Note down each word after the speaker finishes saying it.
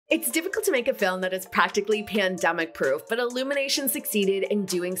It's difficult to make a film that is practically pandemic-proof, but Illumination succeeded in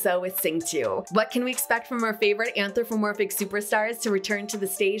doing so with Sing 2. What can we expect from our favorite anthropomorphic superstars to return to the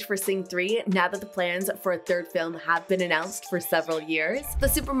stage for Sing 3 now that the plans for a third film have been announced for several years? The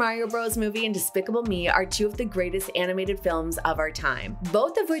Super Mario Bros. Movie and Despicable Me are two of the greatest animated films of our time,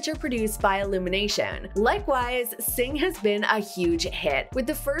 both of which are produced by Illumination. Likewise, Sing has been a huge hit, with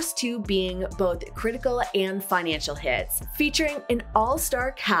the first two being both critical and financial hits, featuring an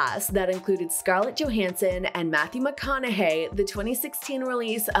all-star cast that included Scarlett Johansson and Matthew McConaughey. The 2016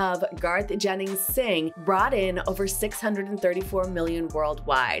 release of Garth Jennings' Sing brought in over $634 million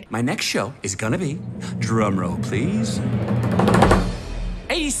worldwide. My next show is gonna be, drumroll please,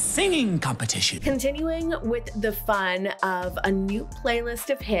 a singing competition. Continuing with the fun of a new playlist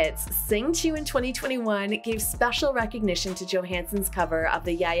of hits, Sing 2 in 2021 gave special recognition to Johansson's cover of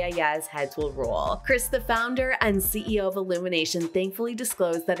the Yeah Yeah Yeahs' Heads Will Roll. Chris, the founder and CEO of Illumination, thankfully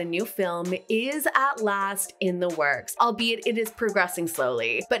disclosed that a new film is at last in the works, albeit it is progressing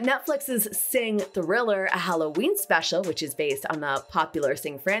slowly. But Netflix's Sing Thriller, a Halloween special, which is based on the popular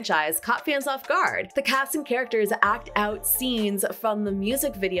Sing franchise, caught fans off guard. The cast and characters act out scenes from the music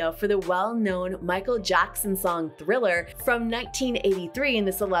video for the well-known Michael Jackson song Thriller from 1983 in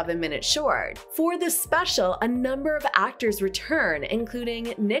this 11-minute short. For the special, a number of actors return,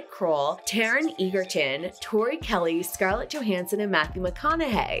 including Nick Kroll, Taron Egerton, Tori Kelly, Scarlett Johansson, and Matthew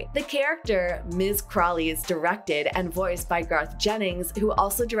McConaughey. The character, Ms. Crawley, is directed and voiced by Garth Jennings, who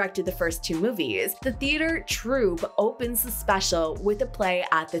also directed the first two movies. The theater troupe opens the special with a play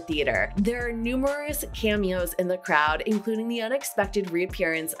at the theater. There are numerous cameos in the crowd, including the unexpected reappearance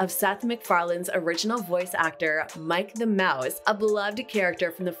of Seth MacFarlane's original voice actor, Mike the Mouse, a beloved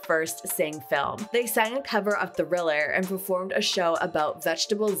character from the first Sing film. They sang a cover of Thriller and performed a show about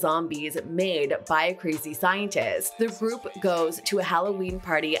vegetable zombies made by a crazy scientist. The group goes to a Halloween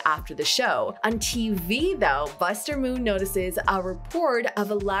party after the show. On TV, though, Buster Moon notices a report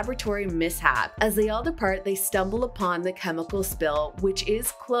of a laboratory mishap. As they all depart, they stumble upon the chemical spill, which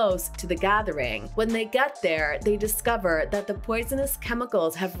is close to the gathering. When they get there, they discover that the poisonous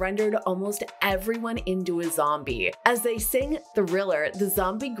chemicals have rendered almost everyone into a zombie. As they sing Thriller, the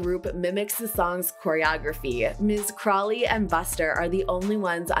zombie group mimics the song's choreography. Ms. Crawley and Buster are the only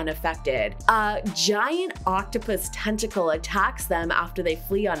ones unaffected. A giant octopus tentacle attacks them after they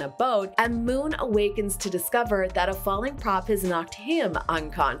flee on a boat, and Moon awakens to discover that a falling prop has knocked him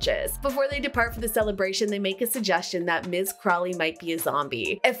unconscious. Before they depart for the celebration, they make a suggestion that Ms. Crawley might be a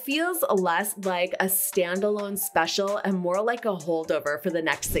zombie. It feels less like a standalone special and more like a holdover for the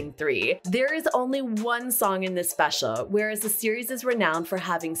next Sing 3. There is only one song in this special, whereas the series is renowned for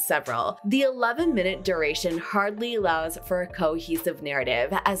having several. The 11-minute duration hardly allows for a cohesive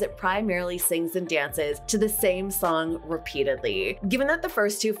narrative, as it primarily sings and dances to the same song repeatedly. Given that the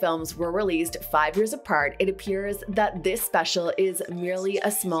first two films were released 5 years apart, it appears that this special is merely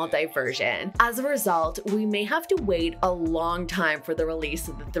a small diversion. As a result, we may have to wait a long time for the release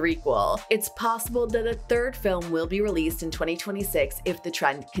of the threequel. It's possible that a third film will be released in 2026 if the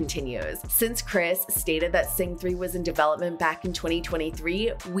trend continues. Since Chris stated that Sing 3 was in development back in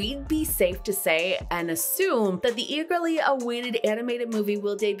 2023, we'd be safe to say and assume that the eagerly awaited animated movie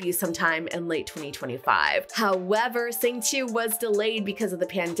will debut sometime in late 2025. However, Sing 2 was delayed because of the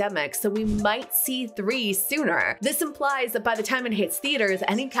pandemic, so we might see 3 sooner. This implies that by the time it hits theaters,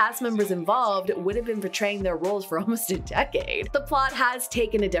 any cast members involved would have been portraying their roles for almost a decade. The plot has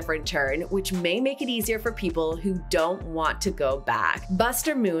taken a different turn, which may make it easier for people who don't want to go back.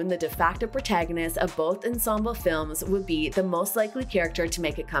 Buster Moon, the de facto protagonist of both ensemble films, would be the most likely character to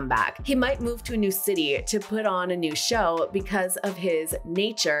make a comeback. He might move to a new city to put on a new show because of his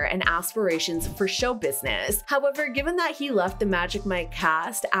nature and aspirations for show business. However, given that he left the Magic Mike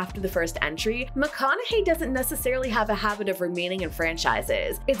cast after the first entry, McConaughey doesn't necessarily have a habit of remaining in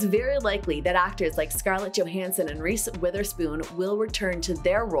franchises. It's very likely that actors like Scarlett Johansson and Reese Witherspoon will return to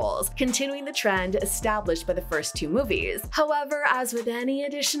their roles, continuing the trend established by the first two movies. However, as with any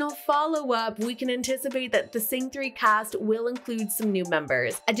additional follow-up, we can anticipate that the Sing 3 cast will include some new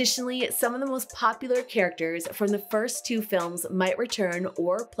members. Additionally, some of the most popular characters from the first two films might return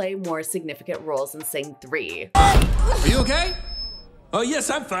or play more significant roles in Sing 3. Are you okay? Oh yes,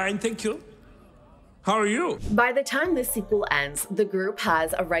 I'm fine, thank you. How are you? By the time this sequel ends, the group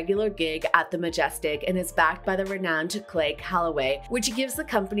has a regular gig at the Majestic and is backed by the renowned Clay Calloway, which gives the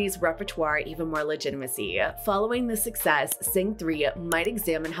company's repertoire even more legitimacy. Following this success, Sing 3 might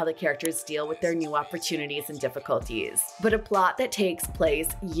examine how the characters deal with their new opportunities and difficulties. But a plot that takes place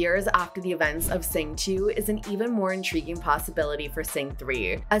years after the events of Sing 2 is an even more intriguing possibility for Sing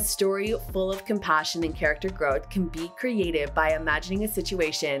 3. A story full of compassion and character growth can be created by imagining a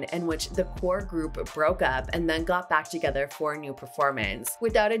situation in which the core group broke up and then got back together for a new performance.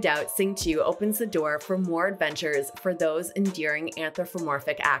 Without a doubt, Sing 2 opens the door for more adventures for those endearing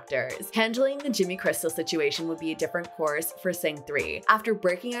anthropomorphic actors. Handling the Jimmy Crystal situation would be a different course for Sing 3. After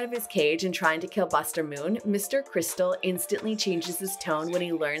breaking out of his cage and trying to kill Buster Moon, Mr. Crystal instantly changes his tone when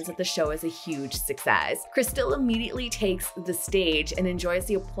he learns that the show is a huge success. Crystal immediately takes the stage and enjoys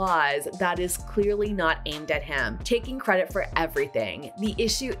the applause that is clearly not aimed at him, taking credit for everything. The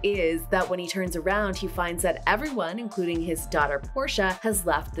issue is that when he turns around, he finds that everyone, including his daughter Portia, has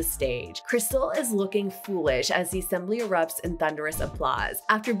left the stage. Crystal is looking foolish as the assembly erupts in thunderous applause.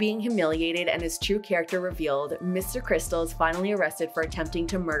 After being humiliated and his true character revealed, Mr. Crystal is finally arrested for attempting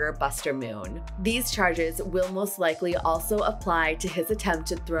to murder Buster Moon. These charges will most likely also apply to his attempt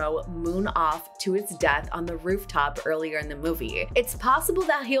to throw Moon off to its death on the rooftop earlier in the movie. It's possible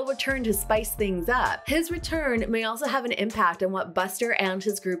that he'll return to spice things up. His return may also have an impact on what Buster and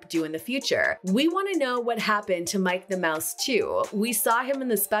his group do in the future. We want to know what happened to Mike the Mouse too. We saw him in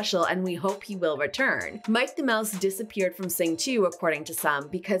the special and we hope he will return. Mike the Mouse disappeared from Sing 2 according to some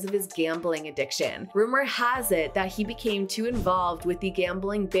because of his gambling addiction. Rumor has it that he became too involved with the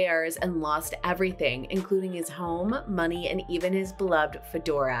gambling bears and lost everything, including his home, money, and even his beloved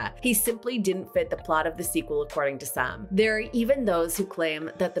fedora. He simply didn't fit the plot of the sequel according to some. There are even those who claim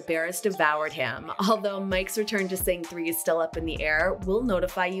that the bears devoured him. Although Mike's return to Sing 3 is still up in the air, we'll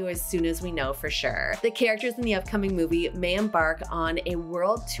notify you as soon as we know for sure. The characters in the upcoming movie may embark on a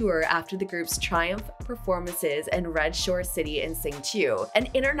world tour after the group's triumph performances in Red Shore City in Sing 2. An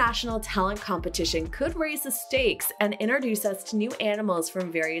international talent competition could raise the stakes and introduce us to new animals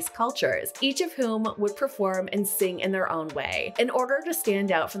from various cultures, each of whom would perform and sing in their own way. In order to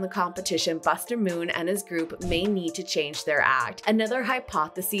stand out from the competition, Buster Moon and his group may need to change their act. Another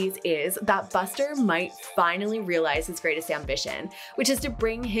hypothesis is that Buster might finally realize his greatest ambition, which is to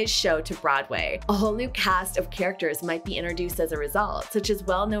bring his show to Broadway. A whole new cast of characters might be introduced as a result, such as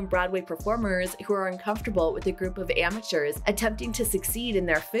well-known Broadway performers who are uncomfortable with a group of amateurs attempting to succeed in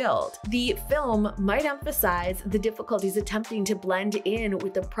their field. The film might emphasize the difficulties attempting to blend in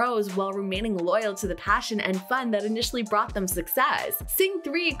with the pros while remaining loyal to the passion and fun that initially brought them success. Sing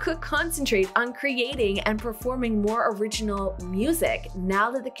 3 could concentrate on creating and performing more original music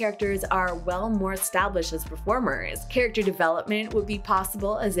now that the characters are well more established as performers. Character development would be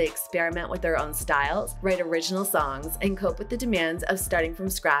possible as they experiment with their own styles, write original songs, and cope with the demands of starting from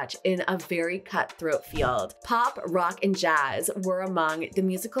scratch in a very cutthroat field. Pop, rock, and jazz were among the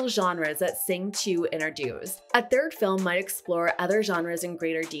musical genres that Sing 2 introduced. A third film might explore other genres in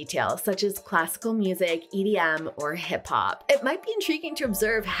greater detail, such as classical music, EDM, or hip-hop. It might be intriguing to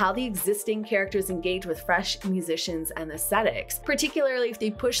observe how the existing characters engage with fresh musicians and aesthetics, particularly if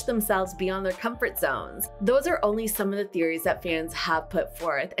they push themselves beyond their comfort zones. Those are only some of the theories that fans have put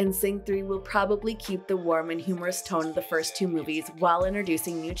forth, and Sing 3 will probably keep the warm and humorous tone of the first two movies while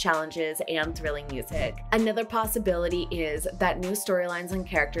introducing new challenges and thrilling music. Another possibility is that new storylines and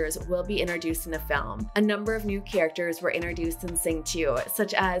characters will be introduced in the film. A number of new characters were introduced in Sing 2,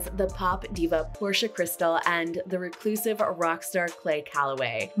 such as the pop diva Portia Crystal and the reclusive rock star Clay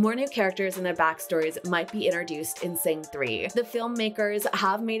Calloway. More new characters and their backstories might be introduced in Sing 3. The filmmakers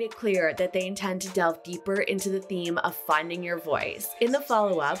have made it clear that they intend to delve deeper into the theme of finding your voice. In the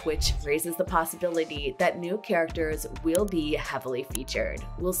follow-up, which raises the possibility that new characters will be heavily featured.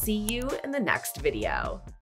 We'll see you in the next video.